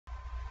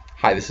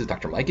Hi, this is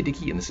Dr. Micah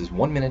Dickey, and this is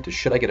 1 minute to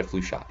Should I Get a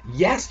Flu Shot?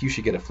 Yes, you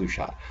should get a flu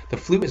shot. The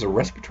flu is a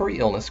respiratory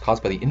illness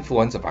caused by the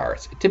influenza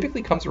virus. It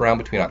typically comes around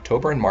between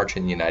October and March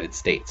in the United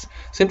States.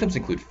 Symptoms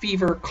include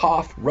fever,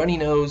 cough, runny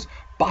nose,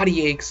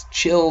 body aches,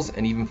 chills,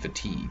 and even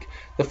fatigue.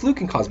 The flu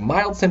can cause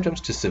mild symptoms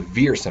to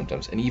severe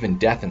symptoms and even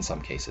death in some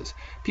cases.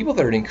 People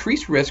that are at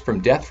increased risk from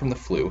death from the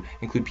flu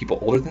include people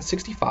older than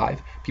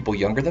 65, people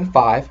younger than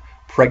 5,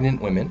 pregnant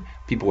women,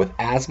 people with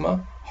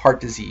asthma, heart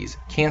disease,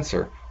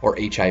 cancer, or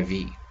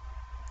HIV.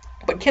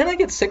 But can I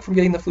get sick from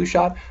getting the flu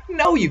shot?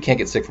 No, you can't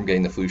get sick from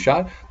getting the flu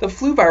shot. The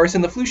flu virus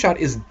in the flu shot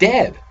is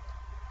dead.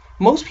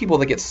 Most people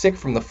that get sick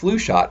from the flu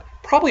shot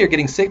probably are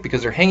getting sick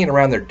because they're hanging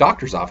around their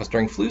doctor's office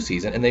during flu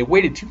season and they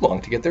waited too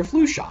long to get their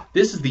flu shot.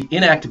 This is the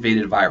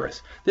inactivated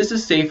virus. This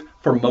is safe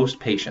for most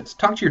patients.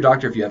 Talk to your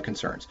doctor if you have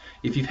concerns.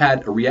 If you've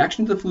had a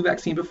reaction to the flu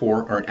vaccine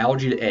before or an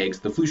allergy to eggs,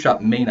 the flu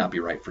shot may not be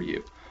right for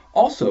you.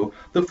 Also,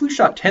 the flu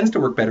shot tends to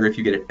work better if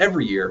you get it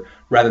every year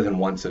rather than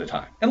once at a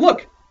time. And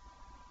look,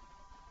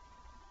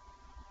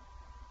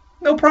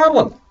 no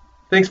problem.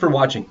 Thanks for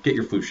watching. Get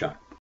your flu shot.